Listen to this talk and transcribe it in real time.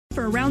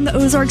For Around the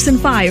Ozarks in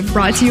 5,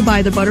 brought to you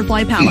by the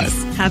Butterfly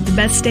Palace. Have the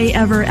best day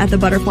ever at the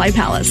Butterfly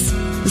Palace.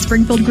 The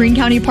Springfield Greene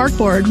County Park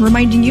Board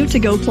reminding you to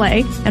go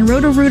play, and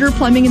Roto-Rooter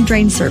Plumbing and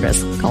Drain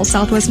Service. Call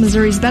Southwest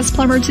Missouri's best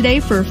plumber today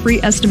for a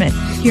free estimate.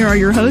 Here are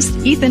your hosts,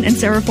 Ethan and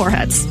Sarah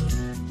Foreheads.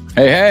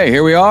 Hey,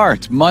 here we are.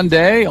 It's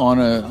Monday on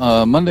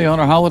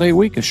a holiday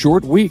week, a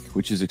short week,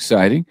 which is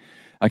exciting.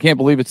 I can't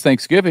believe it's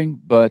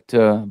Thanksgiving, but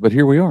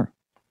here we are.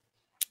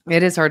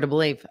 It is hard to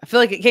believe. I feel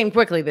like it came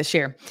quickly this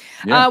year.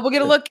 Yeah. We'll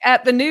get a look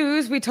at the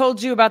news. We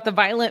told you about the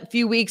violent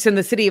few weeks in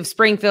the city of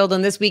Springfield,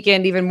 and this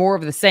weekend, even more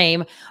of the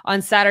same.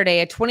 On Saturday,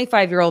 a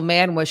 25-year-old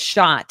man was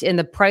shot in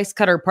the Price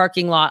Cutter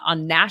parking lot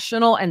on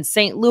National and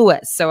St.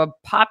 Louis, so a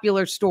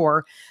popular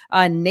store.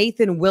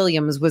 Nathan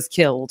Williams was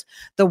killed.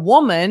 The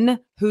woman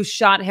who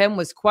shot him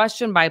was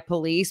questioned by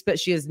police, but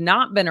she has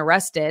not been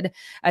arrested.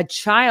 A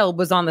child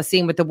was on the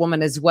scene with the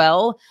woman as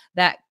well.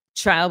 That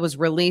child was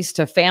released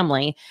to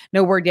family.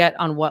 No word yet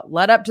on what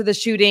led up to the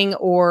shooting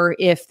or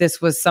if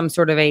this was some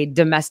sort of a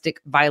domestic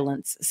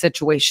violence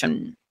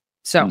situation.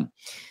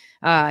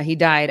 He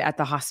died at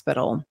the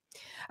hospital.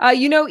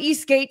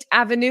 Eastgate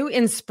Avenue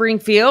in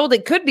Springfield,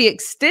 it could be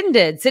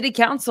extended. City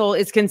Council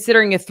is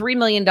considering a $3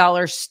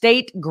 million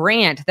state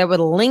grant that would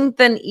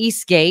lengthen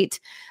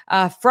Eastgate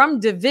from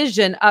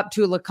Division up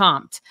to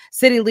LeCompte.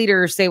 City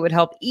leaders say it would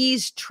help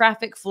ease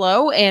traffic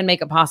flow and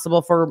make it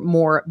possible for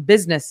more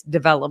business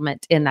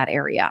development in that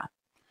area.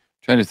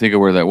 Trying to think of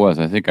where that was.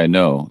 I think I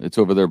know. It's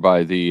over there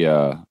by the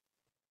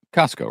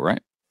Costco, right?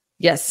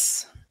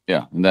 Yes.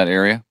 Yeah, in that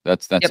area.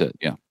 That's Yep. it.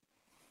 Yeah.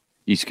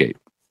 Eastgate.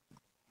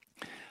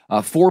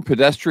 4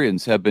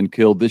 pedestrians have been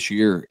killed this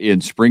year in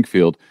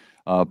Springfield.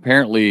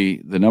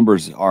 Apparently, the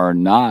numbers are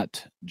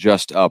not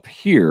just up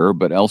here,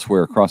 but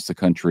elsewhere across the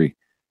country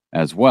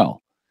as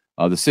well.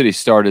 The city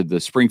started the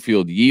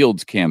Springfield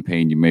Yields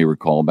campaign, you may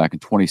recall, back in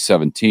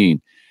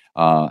 2017,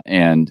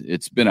 and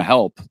it's been a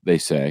help, they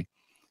say.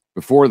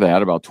 Before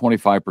that, about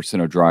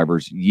 25% of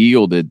drivers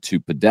yielded to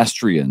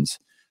pedestrians.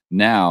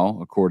 Now,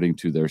 according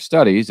to their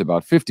studies,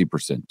 about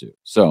 50% do.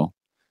 So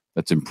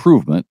that's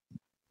improvement.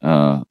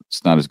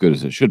 It's not as good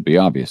as it should be,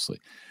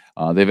 obviously.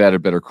 They've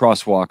added better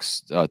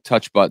crosswalks,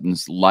 touch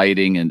buttons,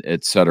 lighting, and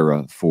et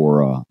cetera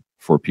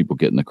for people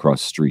getting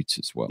across streets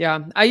as well. Yeah,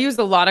 I use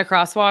a lot of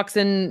crosswalks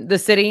in the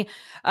city.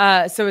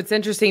 So it's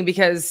interesting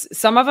because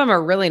some of them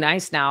are really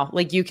nice now.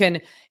 Like you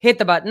can hit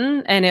the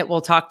button and it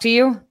will talk to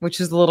you, which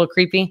is a little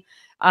creepy,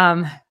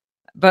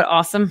 but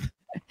awesome.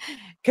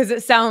 Because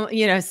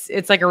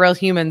it's like a real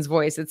human's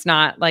voice. It's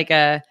not like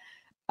a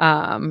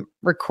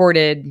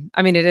recorded.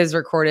 I mean, it is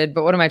recorded,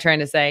 but what am I trying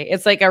to say?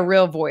 It's like a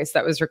real voice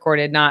that was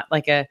recorded, not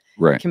like a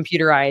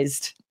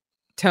computerized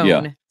tone.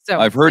 Yeah.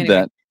 So I've heard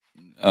that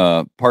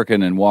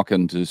parking and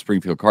walking to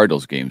Springfield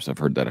Cardinals games. I've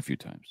heard that a few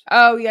times.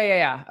 Oh,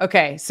 yeah.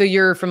 Okay. So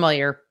you're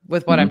familiar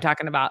with what I'm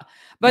talking about,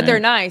 but they're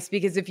nice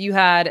because if you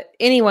had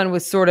anyone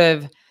with sort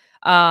of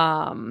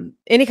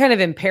any kind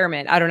of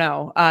impairment, I don't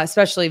know,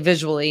 especially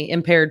visually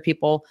impaired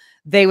people,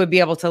 they would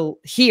be able to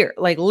hear,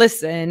 like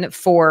listen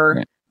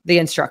for the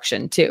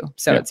instruction too.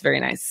 So it's very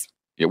nice.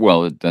 Yeah,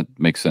 well, that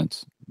makes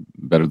sense.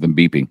 Better than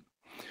beeping.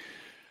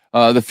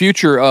 The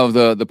future of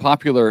the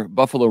popular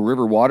Buffalo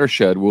River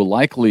watershed will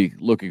likely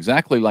look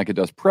exactly like it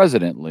does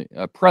presently,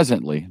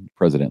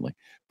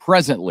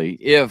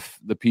 if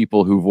the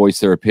people who voice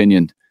their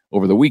opinion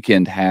over the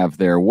weekend have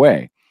their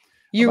way.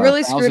 You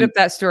really screwed up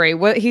that story.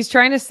 What he's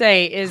trying to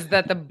say is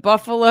that the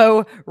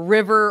Buffalo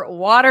River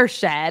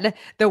watershed,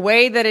 the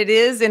way that it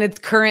is in its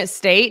current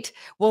state,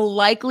 will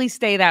likely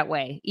stay that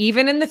way.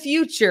 Even in the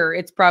future,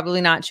 it's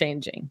probably not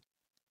changing.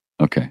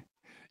 Okay.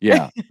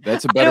 Yeah,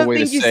 that's a better way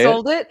to say it. I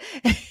don't think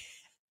you sold it.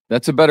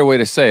 That's a better way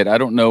to say it. I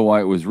don't know why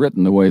it was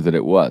written the way that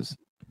it was.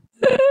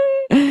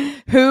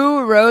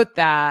 Who wrote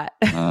that?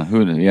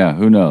 Who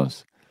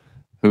knows?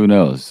 Who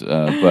knows?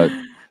 But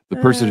the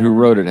person who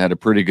wrote it had a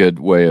pretty good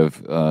way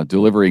of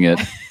delivering it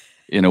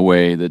in a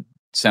way that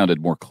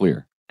sounded more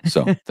clear.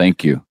 So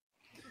thank you.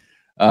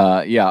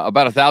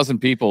 About 1,000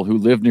 people who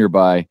live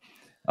nearby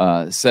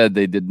said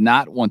they did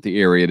not want the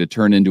area to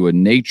turn into a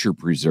nature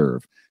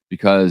preserve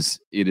because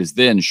it is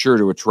then sure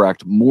to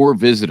attract more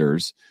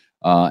visitors.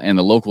 And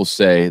the locals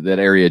say that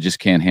area just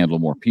can't handle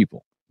more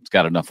people. It's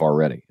got enough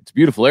already. It's a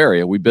beautiful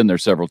area. We've been there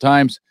several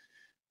times,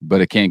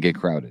 but it can't get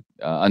crowded.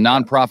 A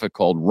nonprofit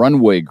called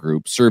Runway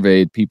Group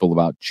surveyed people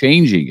about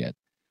changing it.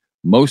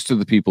 Most of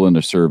the people in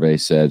the survey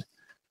said,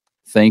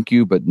 thank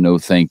you, but no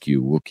thank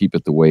you. We'll keep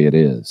it the way it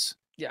is.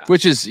 Yeah.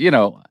 Which is,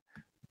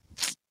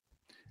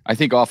 I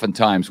think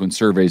oftentimes when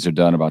surveys are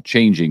done about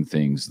changing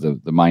things, the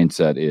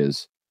mindset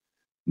is,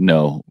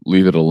 no,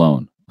 leave it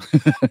alone.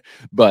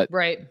 But,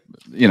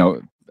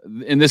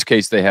 in this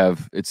case,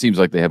 it seems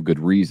like they have good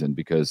reason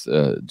because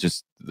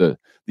just the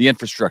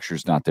infrastructure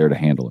is not there to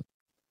handle it.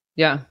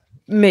 Yeah,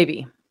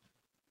 maybe.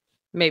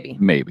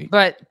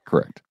 But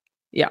correct.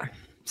 Yeah.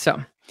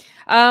 So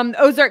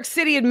Ozark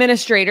City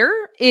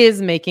Administrator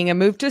is making a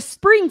move to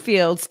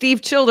Springfield.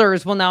 Steve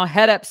Childers will now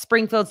head up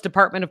Springfield's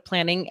Department of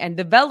Planning and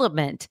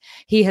Development.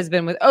 He has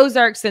been with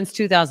Ozark since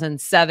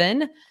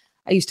 2007.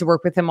 I used to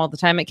work with him all the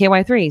time at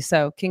KY3.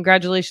 So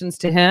congratulations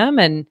to him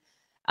and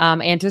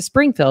to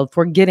Springfield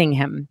for getting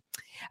him.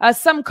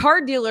 Some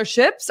car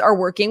dealerships are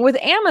working with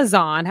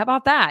Amazon. How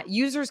about that?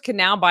 Users can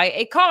now buy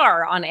a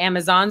car on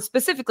Amazon,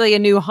 specifically a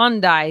new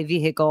Hyundai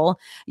vehicle.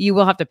 You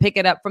will have to pick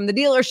it up from the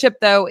dealership,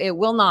 though. It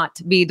will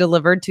not be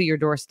delivered to your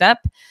doorstep.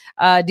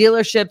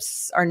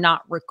 Dealerships are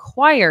not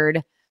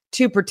required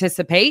to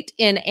participate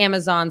in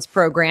Amazon's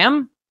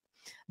program,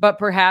 but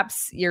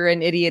perhaps you're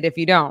an idiot if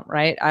you don't,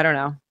 right? I don't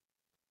know.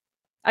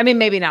 I mean,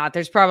 maybe not.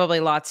 There's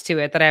probably lots to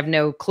it that I have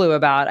no clue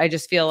about. I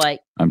just feel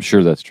like I'm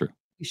sure that's true.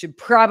 You should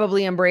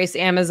probably embrace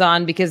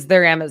Amazon because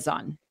they're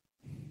Amazon.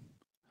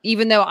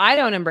 Even though I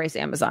don't embrace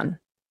Amazon,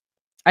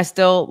 I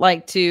still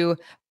like to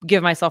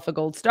give myself a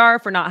gold star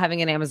for not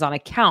having an Amazon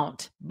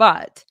account.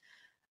 But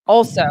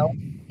also,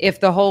 if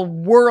the whole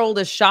world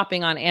is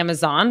shopping on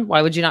Amazon,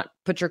 why would you not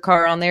put your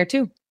car on there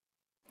too?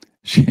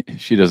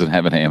 She doesn't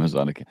have an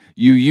Amazon account.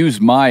 You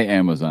use my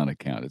Amazon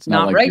account. It's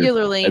not like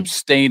regularly. You're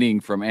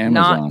abstaining from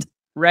Amazon. Not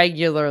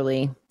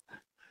regularly.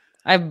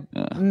 I've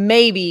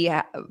maybe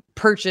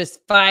purchased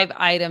 5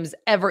 items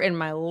ever in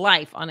my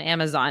life on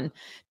Amazon.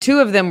 2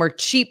 of them were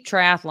cheap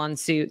triathlon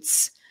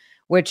suits,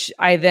 which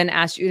I then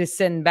asked you to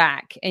send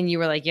back. And you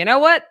were like, you know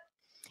what?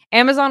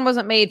 Amazon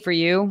wasn't made for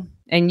you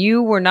and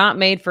you were not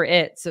made for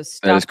it. So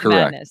stop the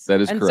madness. That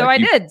is correct. And so I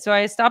did. So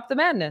I stopped the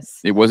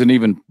madness. It wasn't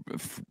even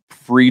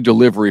free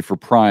delivery for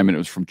Prime and it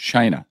was from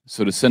China.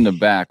 So to send them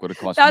back would have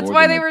cost That's more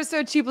why than they were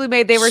so cheaply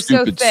made. They were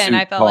so thin.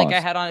 I felt like I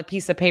had on a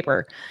piece of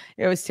paper.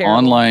 It was terrible.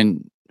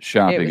 Online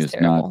shopping is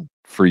terrible. not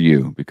for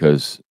you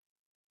because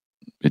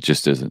it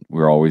just isn't.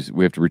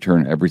 We have to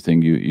return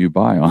everything you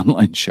buy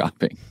online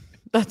shopping.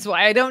 That's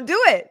why I don't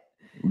do it.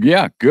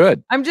 Yeah,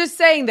 good. I'm just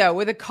saying though,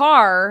 with a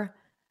car,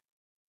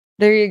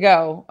 there you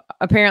go.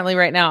 Apparently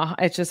right now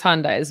it's just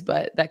Hyundais,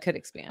 but that could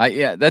expand.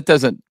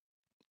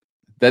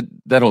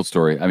 That whole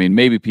story. I mean,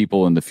 maybe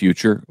people in the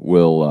future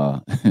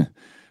will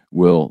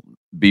will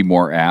be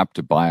more apt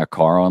to buy a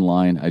car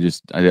online.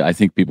 I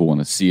think people want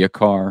to see a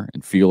car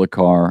and feel a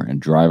car and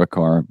drive a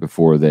car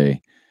before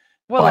they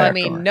buy a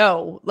car.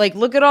 No. Like,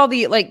 look at all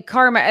the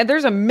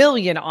there's a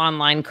million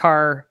online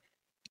car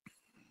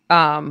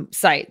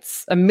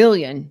sites. A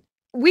million.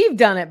 We've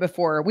done it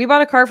before. We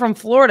bought a car from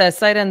Florida,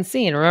 sight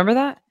unseen. Remember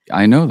that?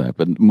 I know that,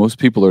 but most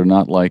people are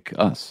not like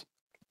us.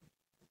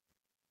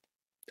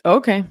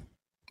 Okay.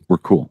 We're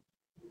cool.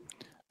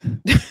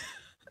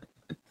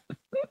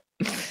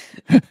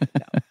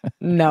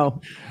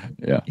 No.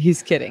 Yeah.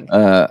 He's kidding.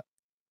 All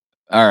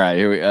right.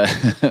 Here we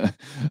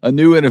a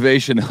new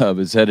innovation hub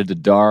is headed to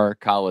Dar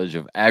College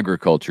of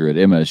Agriculture at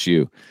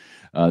MSU.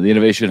 The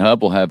Innovation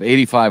Hub will have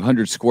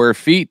 8,500 square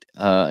feet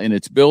in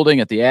its building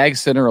at the Ag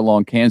Center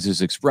along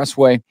Kansas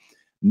Expressway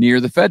near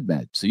the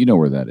FedMed. So you know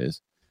where that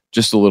is.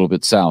 Just a little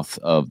bit south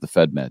of the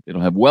FedMed.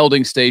 It'll have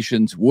welding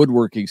stations,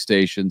 woodworking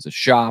stations, a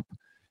shop,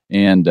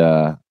 and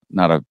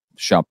not a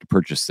shop to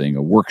purchase thing,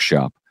 a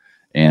workshop,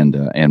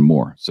 and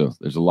more. So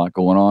there's a lot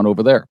going on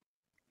over there.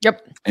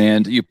 Yep.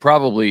 And you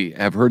probably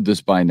have heard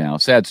this by now.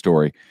 Sad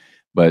story,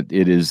 but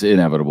it is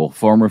inevitable.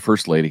 Former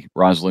First Lady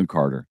Rosalynn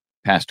Carter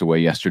passed away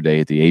yesterday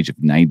at the age of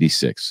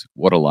 96.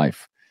 What a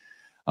life.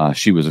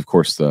 She was, of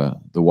course, the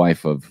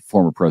wife of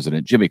former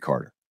President Jimmy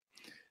Carter.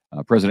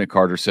 President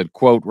Carter said,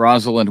 quote,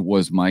 Rosalynn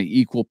was my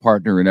equal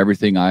partner in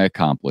everything I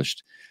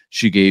accomplished.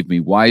 She gave me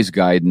wise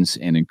guidance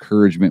and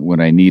encouragement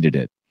when I needed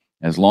it.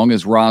 As long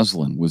as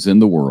Rosalynn was in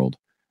the world,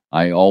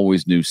 I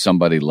always knew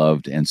somebody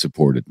loved and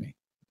supported me.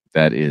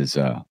 That's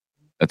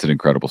an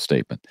incredible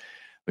statement.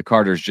 The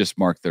Carters just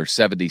marked their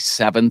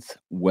 77th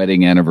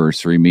wedding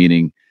anniversary,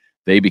 meaning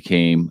they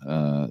became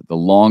the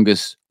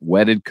longest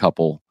wedded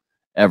couple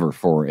ever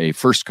for a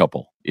first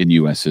couple in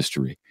U.S.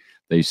 history.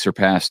 They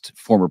surpassed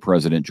former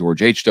President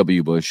George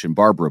H.W. Bush and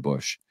Barbara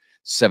Bush,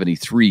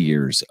 73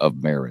 years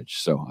of marriage.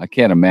 So I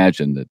can't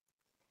imagine that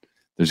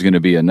there's going to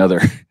be another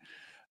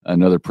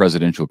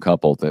presidential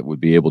couple that would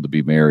be able to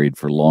be married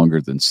for longer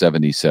than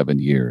 77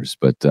 years.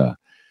 But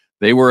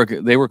they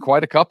were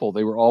quite a couple.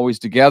 They were always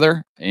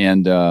together,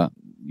 and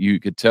you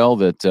could tell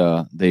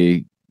that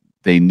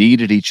they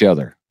needed each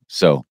other.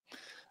 So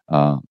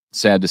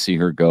sad to see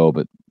her go,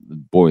 but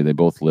boy, they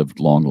both lived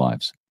long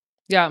lives.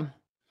 Yeah.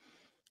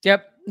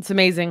 Yep. It's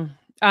amazing.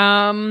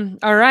 All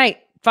right.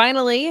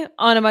 Finally,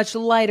 on a much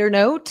lighter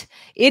note,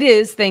 it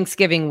is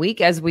Thanksgiving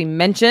week, as we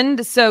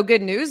mentioned. So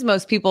good news.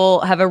 Most people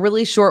have a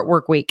really short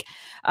work week.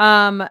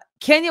 Can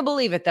you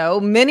believe it,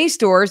 though? Many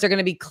stores are going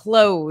to be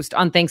closed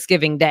on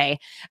Thanksgiving Day.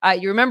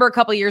 You remember a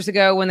couple years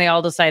ago when they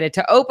all decided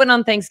to open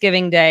on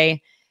Thanksgiving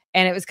Day,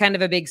 and it was kind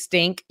of a big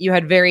stink. You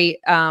had very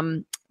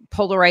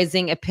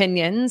polarizing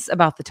opinions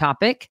about the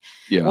topic.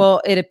 Yeah. Well,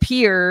 it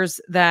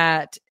appears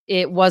that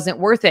it wasn't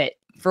worth it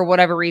for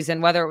whatever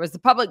reason, whether it was the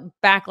public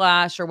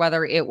backlash or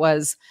whether it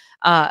was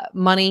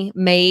money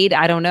made,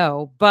 I don't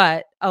know.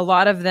 But a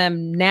lot of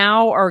them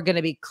now are going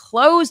to be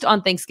closed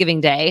on Thanksgiving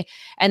Day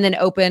and then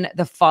open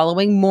the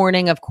following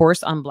morning, of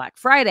course, on Black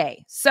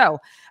Friday. So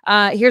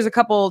here's a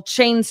couple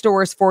chain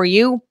stores for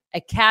you.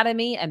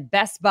 Academy and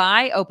Best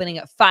Buy opening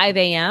at 5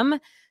 a.m.,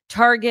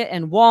 Target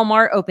and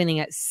Walmart opening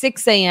at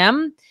 6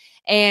 a.m.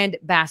 And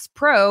Bass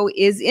Pro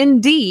is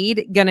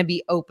indeed going to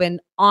be open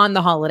on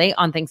the holiday,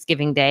 on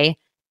Thanksgiving Day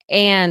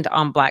and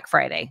on Black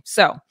Friday.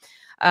 So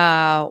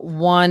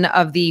one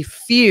of the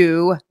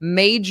few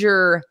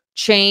major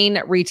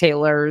chain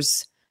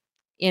retailers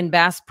in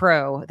Bass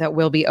Pro that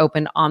will be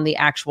open on the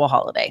actual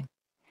holiday.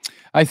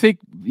 I think,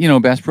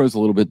 Bass Pro is a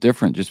little bit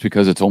different just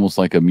because it's almost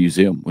like a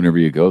museum whenever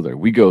you go there.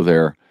 We go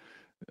there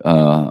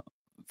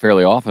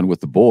fairly often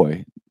with the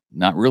boy,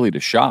 not really to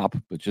shop,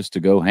 but just to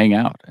go hang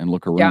out and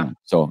look around. Yeah.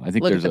 So I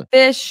think look there's at the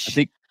fish.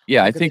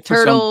 I think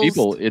for some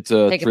people it's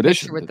a take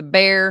tradition. A picture with the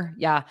bear.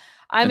 Yeah.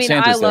 I mean,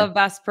 Santa's I love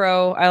Bass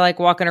Pro. I like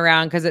walking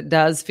around because it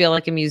does feel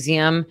like a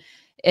museum.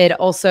 It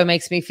also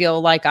makes me feel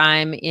like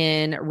I'm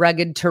in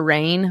rugged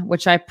terrain,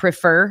 which I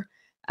prefer.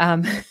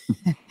 Yeah,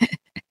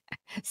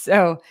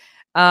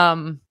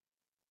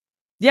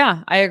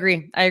 I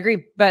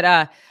agree.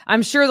 But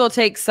I'm sure they'll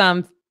take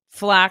some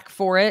flack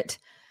for it.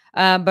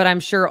 But I'm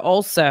sure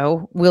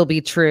also will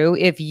be true.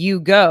 If you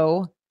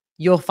go,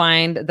 you'll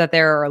find that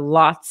there are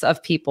lots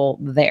of people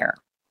there.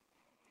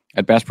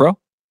 At Bass Pro?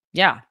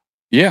 Yeah.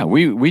 Yeah,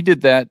 we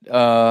did that.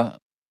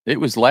 It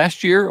was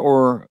last year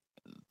or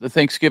the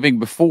Thanksgiving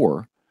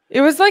before.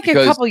 It was like a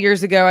couple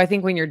years ago, I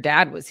think, when your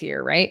dad was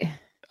here, right?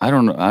 I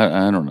don't know.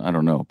 I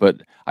don't know.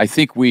 But I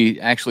think we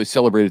actually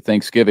celebrated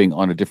Thanksgiving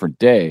on a different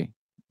day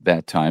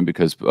that time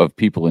because of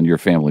people in your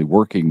family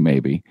working,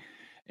 maybe.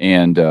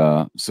 And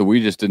so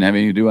we just didn't have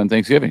anything to do on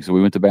Thanksgiving. So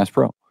we went to Bass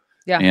Pro.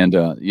 Yeah.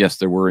 And yes,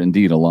 there were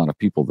indeed a lot of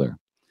people there.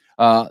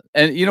 And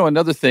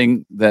another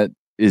thing that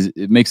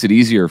it makes it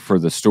easier for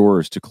the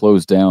stores to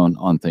close down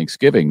on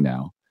Thanksgiving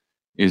now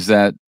is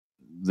that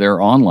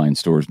their online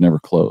stores never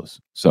close.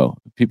 So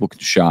people can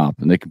shop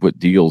and they can put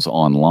deals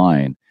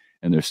online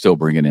and they're still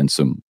bringing in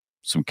some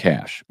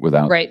cash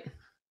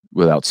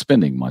without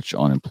spending much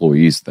on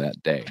employees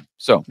that day.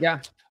 So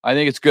yeah, I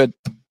think it's good.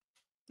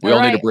 We all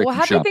need a break. Well,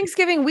 happy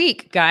Thanksgiving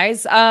week,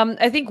 guys.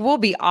 I think we'll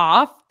be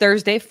off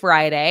Thursday,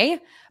 Friday,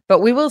 but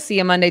we will see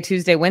you Monday,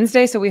 Tuesday,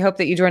 Wednesday. So we hope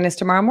that you join us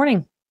tomorrow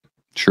morning.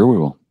 Sure, we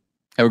will.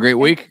 Have a great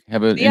week.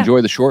 Enjoy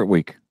the short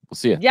week. We'll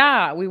see you.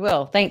 Yeah, we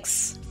will.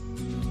 Thanks.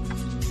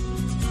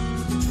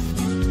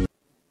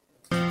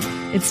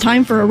 It's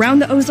time for Around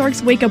the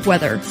Ozarks Wake Up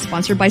Weather,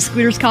 sponsored by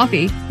Scooters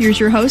Coffee. Here's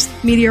your host,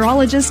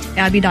 meteorologist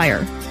Abby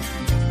Dyer.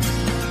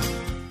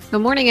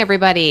 Good morning,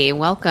 everybody.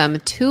 Welcome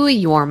to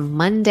your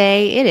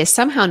Monday. It is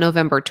somehow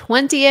November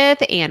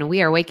 20th, and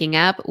we are waking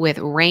up with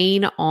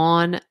rain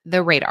on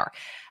the radar.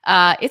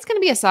 It's going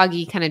to be a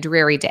soggy, kind of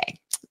dreary day.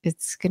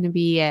 It's going to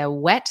be a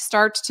wet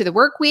start to the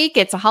work week.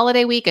 It's a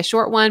holiday week, a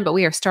short one, but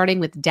we are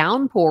starting with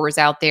downpours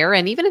out there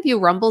and even a few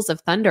rumbles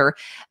of thunder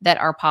that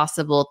are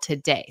possible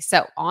today.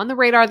 So on the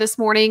radar this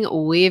morning,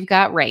 we've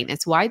got rain.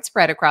 It's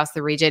widespread across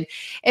the region.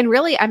 And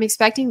really, I'm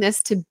expecting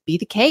this to be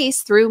the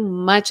case through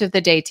much of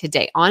the day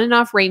today. On and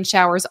off rain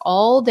showers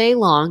all day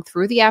long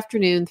through the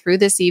afternoon, through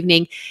this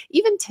evening,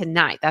 even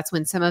tonight. That's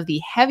when some of the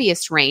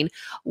heaviest rain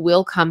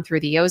will come through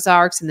the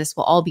Ozarks, and this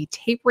will all be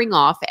tapering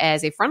off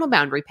as a frontal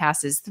boundary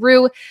passes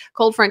through.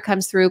 Cold front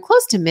comes through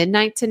close to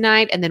midnight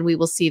tonight, and then we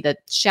will see the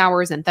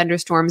showers and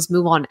thunderstorms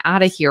move on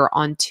out of here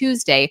on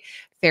Tuesday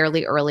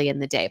fairly early in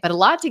the day. But a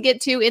lot to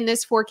get to in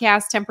this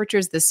forecast.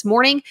 Temperatures this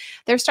morning,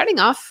 they're starting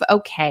off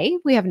okay.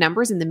 We have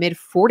numbers in the mid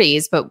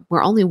 40s, but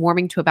we're only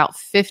warming to about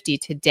 50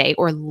 today,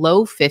 or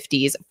low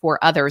 50s for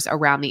others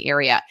around the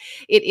area.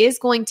 It is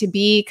going to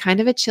be kind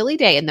of a chilly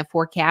day in the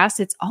forecast.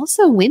 It's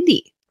also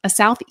windy. A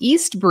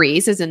southeast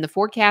breeze is in the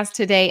forecast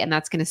today, and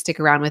that's going to stick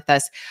around with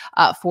us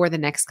for the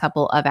next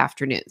couple of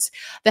afternoons.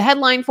 The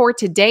headline for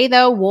today,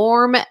 though,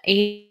 warm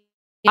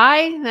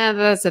and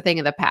that's a thing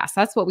of the past.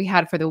 That's what we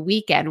had for the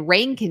weekend.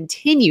 Rain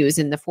continues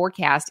in the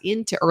forecast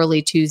into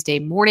early Tuesday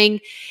morning,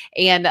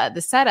 and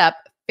the setup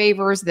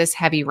favors this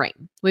heavy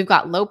rain. We've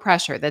got low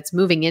pressure that's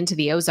moving into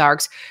the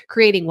Ozarks,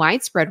 creating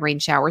widespread rain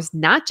showers,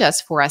 not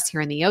just for us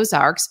here in the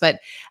Ozarks, but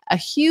a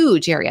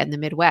huge area in the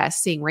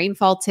Midwest, seeing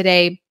rainfall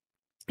today.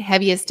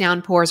 Heaviest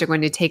downpours are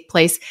going to take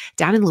place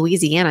down in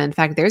Louisiana. In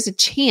fact, there's a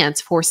chance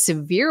for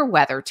severe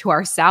weather to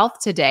our south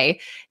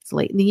today. It's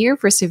late in the year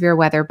for severe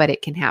weather, but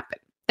it can happen.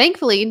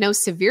 Thankfully, no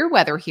severe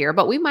weather here,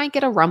 but we might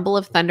get a rumble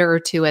of thunder or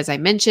two, as I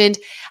mentioned.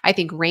 I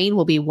think rain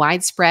will be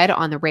widespread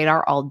on the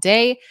radar all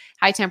day.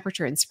 High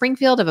temperature in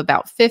Springfield of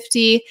about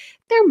 50.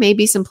 There may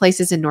be some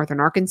places in northern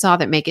Arkansas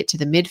that make it to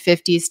the mid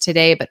 50s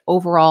today, but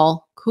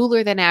overall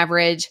cooler than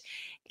average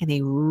and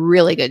a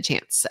really good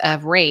chance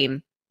of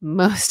rain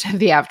most of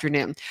the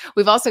afternoon.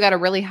 We've also got a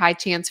really high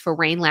chance for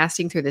rain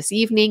lasting through this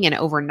evening and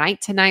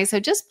overnight tonight. So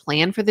just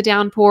plan for the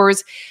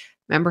downpours.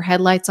 Remember,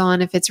 headlights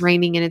on if it's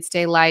raining and it's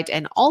daylight.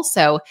 And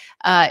also,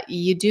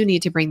 you do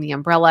need to bring the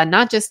umbrella,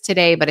 not just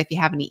today, but if you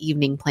have any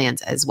evening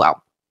plans as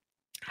well.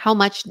 How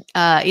much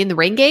in the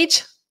rain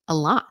gauge? A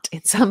lot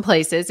in some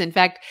places. In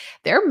fact,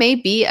 there may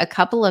be a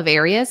couple of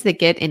areas that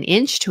get 1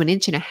 inch to 1.5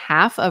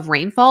 inches of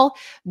rainfall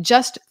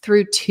just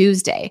through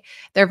Tuesday.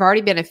 There have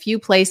already been a few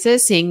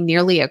places seeing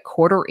nearly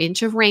 1/4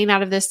 inch of rain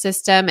out of this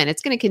system, and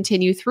it's going to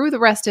continue through the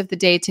rest of the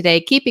day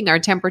today, keeping our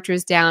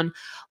temperatures down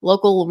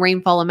Local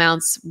rainfall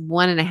amounts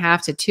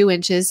 1.5 to 2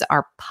 inches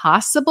are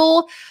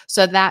possible.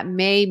 So that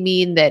may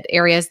mean that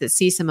areas that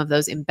see some of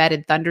those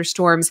embedded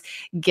thunderstorms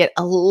get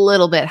a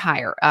little bit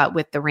higher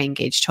with the rain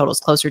gauge totals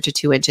closer to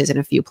 2 inches in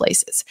a few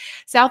places.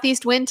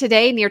 Southeast wind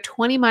today near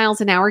 20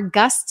 miles an hour,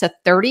 gusts to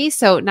 30.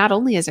 So not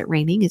only is it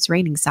raining, it's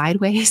raining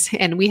sideways,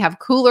 and we have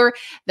cooler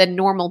than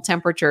normal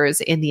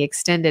temperatures in the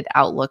extended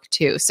outlook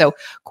too. So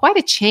quite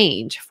a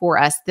change for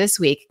us this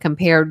week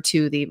compared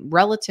to the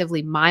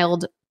relatively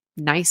mild,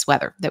 nice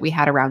weather that we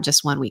had around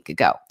just 1 week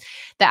ago.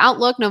 The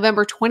outlook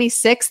November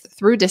 26th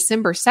through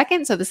December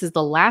 2nd. So this is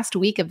the last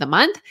week of the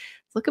month.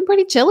 It's looking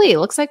pretty chilly. It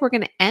looks like we're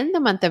going to end the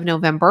month of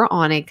November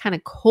on a kind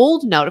of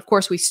cold note. Of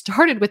course, we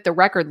started with the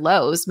record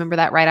lows. Remember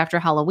that right after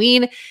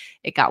Halloween?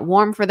 It got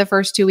warm for the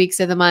first 2 weeks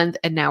of the month,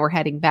 and now we're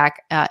heading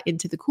back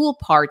into the cool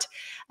part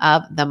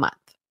of the month.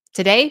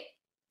 Today,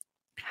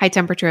 high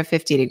temperature of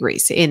 50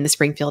 degrees in the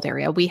Springfield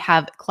area. We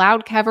have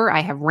cloud cover. I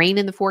have rain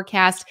in the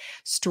forecast,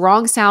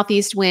 strong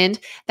southeast wind.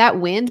 That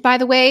wind, by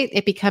the way,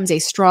 it becomes a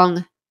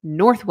strong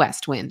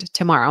northwest wind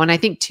tomorrow. And I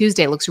think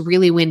Tuesday looks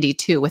really windy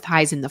too, with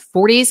highs in the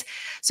 40s.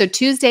 So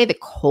Tuesday, the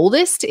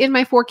coldest in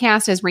my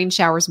forecast as rain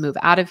showers move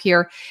out of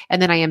here.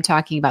 And then I am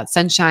talking about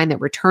sunshine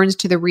that returns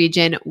to the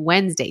region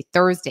Wednesday,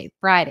 Thursday,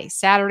 Friday,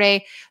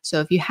 Saturday.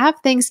 So if you have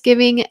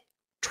Thanksgiving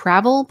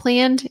travel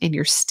planned and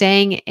you're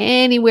staying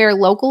anywhere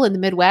local in the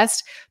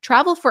Midwest,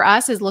 travel for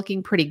us is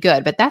looking pretty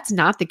good, but that's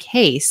not the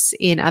case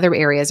in other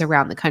areas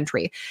around the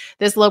country.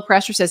 This low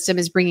pressure system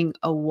is bringing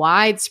a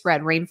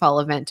widespread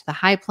rainfall event to the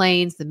high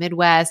plains, the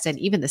Midwest, and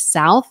even the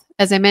South,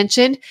 as I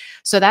mentioned.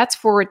 So that's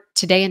for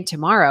today and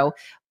tomorrow.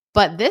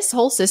 But this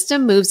whole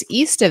system moves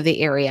east of the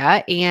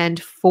area,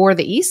 and for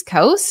the East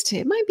Coast,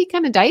 it might be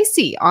kind of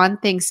dicey on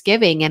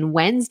Thanksgiving and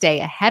Wednesday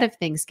ahead of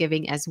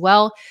Thanksgiving as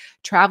well.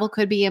 Travel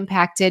could be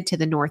impacted to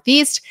the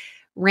Northeast.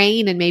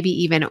 Rain and maybe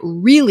even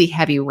really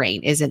heavy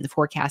rain is in the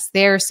forecast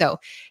there. So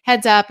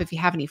heads up if you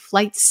have any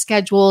flights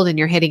scheduled and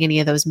you're hitting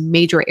any of those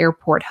major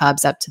airport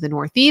hubs up to the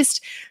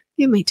Northeast,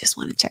 you may just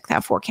want to check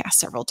that forecast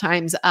several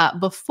times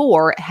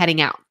before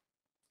heading out.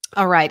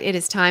 All right, it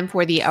is time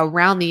for the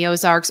Around the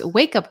Ozarks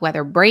Wake Up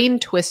Weather Brain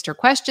Twister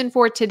question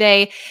for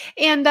today.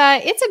 And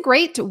it's a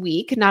great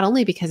week, not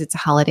only because it's a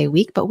holiday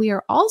week, but we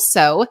are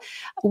also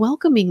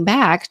welcoming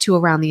back to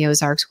Around the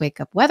Ozarks Wake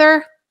Up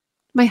Weather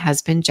my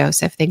husband,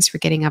 Joseph. Thanks for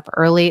getting up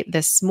early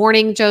this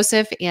morning,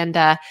 Joseph. And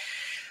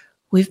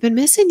we've been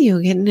missing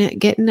you,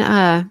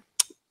 getting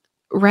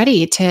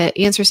ready to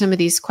answer some of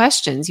these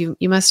questions. You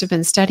must have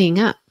been studying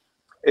up.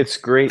 It's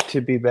great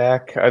to be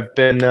back. I've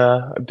been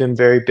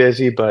very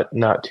busy, but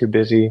not too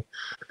busy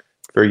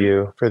for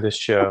you, for this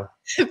show.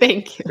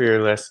 Thank you. For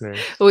your listeners.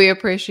 We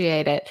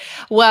appreciate it.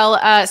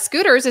 Well,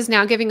 Scooters is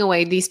now giving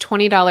away these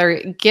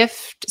 $20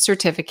 gift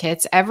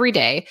certificates every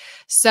day.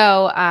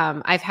 So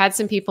I've had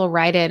some people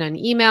write in an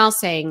email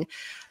saying,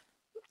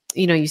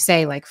 you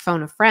say like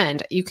phone a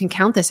friend, you can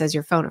count this as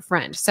your phone a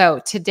friend.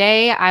 So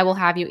today I will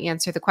have you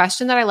answer the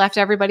question that I left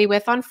everybody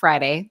with on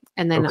Friday.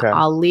 And then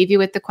I'll leave you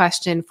with the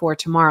question for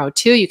tomorrow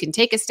too. You can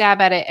take a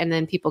stab at it and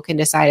then people can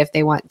decide if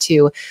they want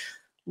to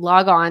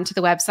log on to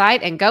the website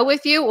and go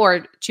with you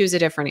or choose a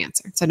different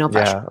answer. So no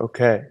pressure. Yeah.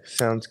 Okay.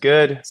 Sounds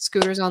good.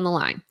 Scooters on the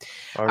line.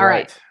 All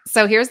right.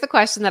 So here's the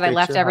question that I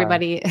left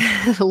everybody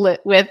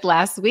with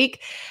last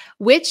week.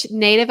 Which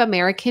Native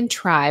American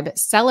tribe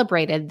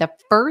celebrated the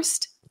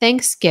first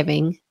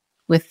Thanksgiving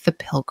with the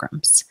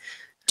Pilgrims?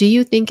 Do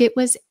you think it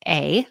was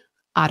A,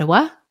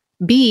 Ottawa,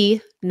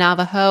 B,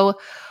 Navajo,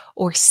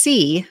 or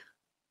C,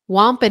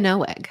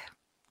 Wampanoag?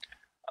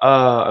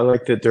 I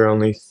like that there are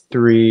only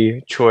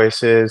 3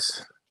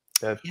 choices.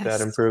 That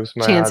improves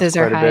my chances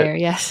odds quite are a higher.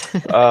 bit. Yes.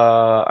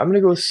 I'm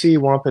gonna go see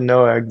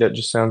Wampanoag. That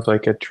just sounds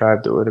like a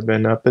tribe that would have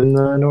been up in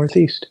the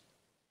Northeast.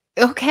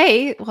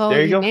 Okay. Well,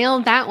 There you go.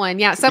 nailed that one.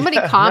 Yeah. Somebody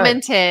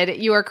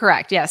commented, you are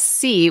correct. Yes.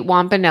 C,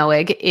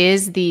 Wampanoag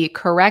is the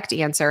correct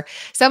answer.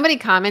 Somebody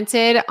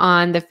commented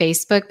on the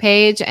Facebook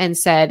page and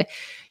said,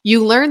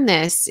 you learn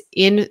this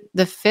in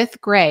the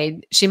 5th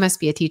grade. She must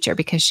be a teacher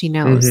because she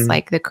knows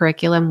like the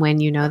curriculum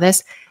when you know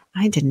this.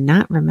 I did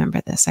not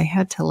remember this. I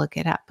had to look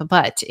it up,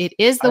 but it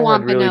is the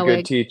Wampanoag. Really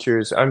good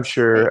teachers. I'm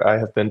sure I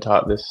have been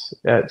taught this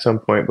at some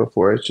point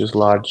before. It's just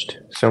lodged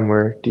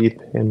somewhere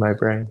deep in my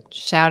brain.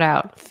 Shout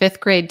out 5th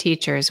grade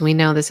teachers. We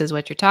know this is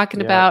what you're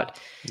talking about.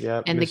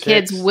 Yeah. And Ms. the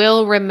kids Hicks.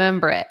 will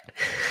remember it.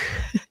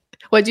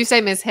 What'd you say,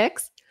 Miss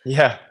Hicks?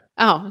 Yeah.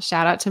 Oh,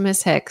 shout out to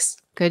Miss Hicks.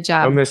 Good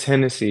job. Oh, Miss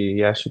Hennessy.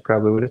 Yeah, she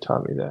probably would have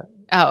taught me that.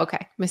 Oh,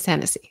 okay. Miss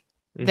Hennessy.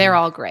 They're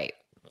all great.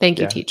 Thank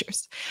you, Yeah.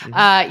 teachers.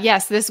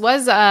 Yes, this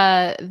was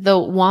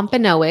the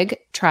Wampanoag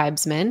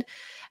tribesmen.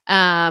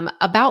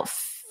 About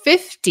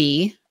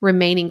 50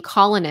 remaining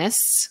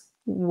colonists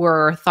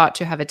were thought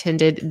to have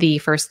attended the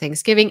first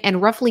Thanksgiving,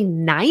 and roughly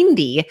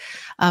 90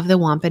 of the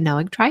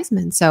Wampanoag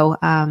tribesmen. So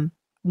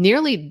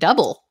nearly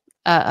double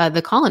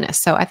the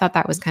colonists. So I thought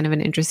that was kind of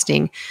an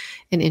interesting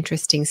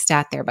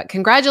stat there. But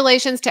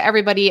congratulations to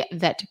everybody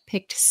that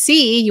picked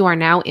C. You are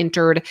now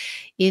entered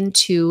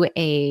into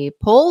a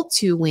poll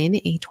to win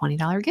a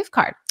 $20 gift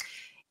card.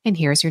 And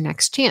here's your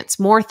next chance.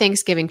 More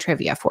Thanksgiving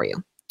trivia for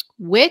you.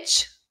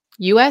 Which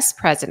U.S.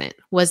 president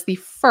was the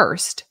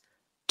first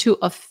to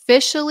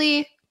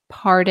officially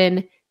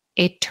pardon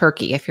a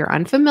turkey? If you're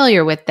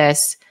unfamiliar with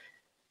this,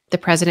 the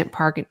president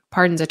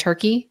pardons a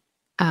turkey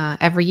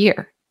every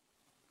year,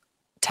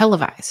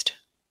 televised.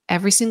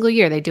 Every single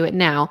year. They do it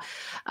now.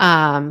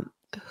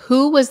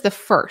 Who was the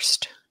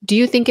first? Do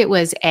you think it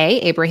was A,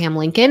 Abraham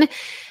Lincoln,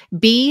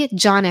 B,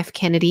 John F.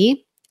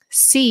 Kennedy,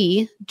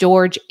 C,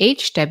 George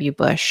H.W.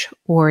 Bush,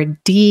 or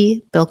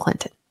D, Bill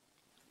Clinton?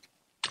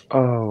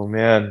 Oh,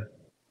 man.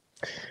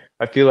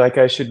 I feel like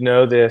I should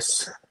know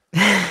this.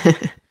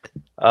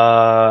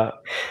 But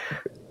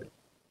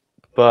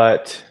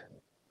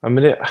I'm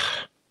going to,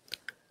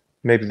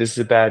 maybe this is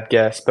a bad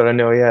guess, but I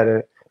know he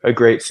had a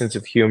great sense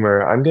of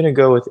humor. I'm going to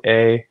go with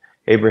A,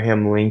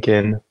 Abraham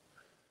Lincoln.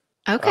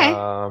 Okay.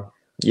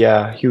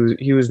 Yeah,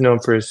 he was known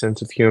for his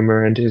sense of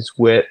humor and his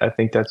wit. I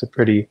think that's a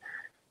pretty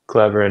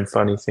clever and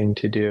funny thing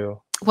to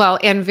do. Well,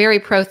 and very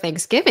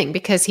pro-Thanksgiving,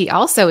 because he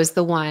also is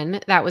the one,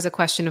 that was a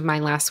question of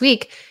mine last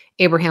week.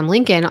 Abraham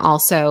Lincoln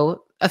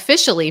also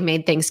officially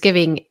made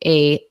Thanksgiving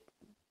a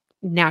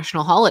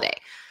national holiday.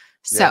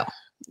 So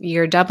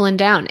you're doubling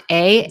down.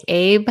 A,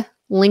 Abe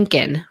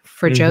Lincoln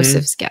for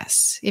Joseph's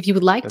guess. If you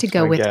would like to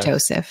go with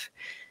Joseph,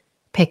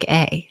 pick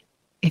A.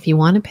 If you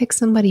want to pick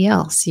somebody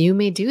else, you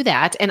may do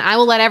that. And I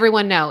will let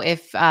everyone know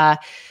if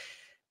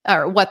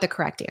or what the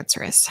correct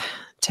answer is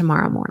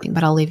tomorrow morning,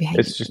 but I'll leave you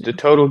hanging. It's just a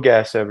total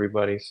guess,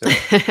 everybody. So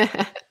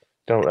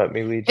don't let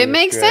me lead you. It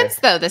makes sense,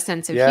 though, the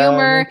sense of Yeah,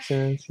 humor it makes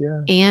sense,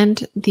 yeah.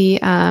 and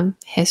the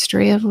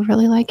history of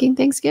really liking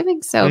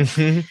Thanksgiving. So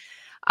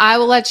I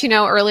will let you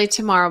know early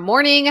tomorrow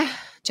morning.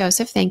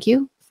 Joseph, thank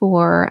you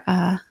for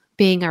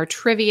being our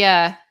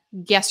trivia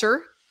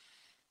guesser.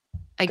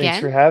 Again.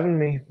 Thanks for having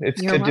me.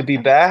 It's You're good to be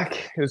welcome.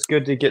 back. It was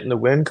good to get in the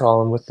win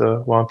column with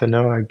the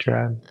Wampanoag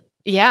tribe.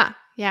 Yeah.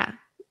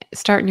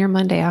 Starting your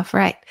Monday off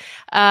right.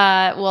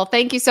 Well,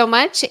 thank you so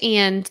much.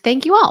 And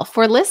thank you all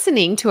for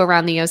listening to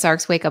Around the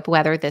Ozarks Wake Up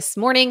Weather this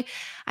morning.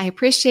 I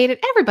appreciate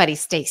it. Everybody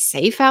stay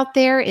safe out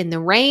there in the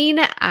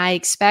rain. I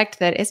expect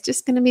that it's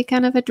just going to be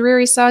kind of a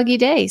dreary, soggy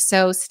day.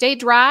 So stay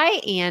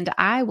dry, and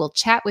I will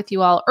chat with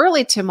you all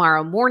early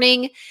tomorrow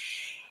morning.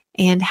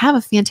 And have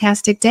a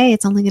fantastic day.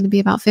 It's only going to be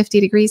about 50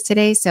 degrees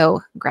today,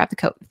 so grab the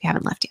coat if you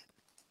haven't left yet.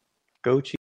 Go Chiefs.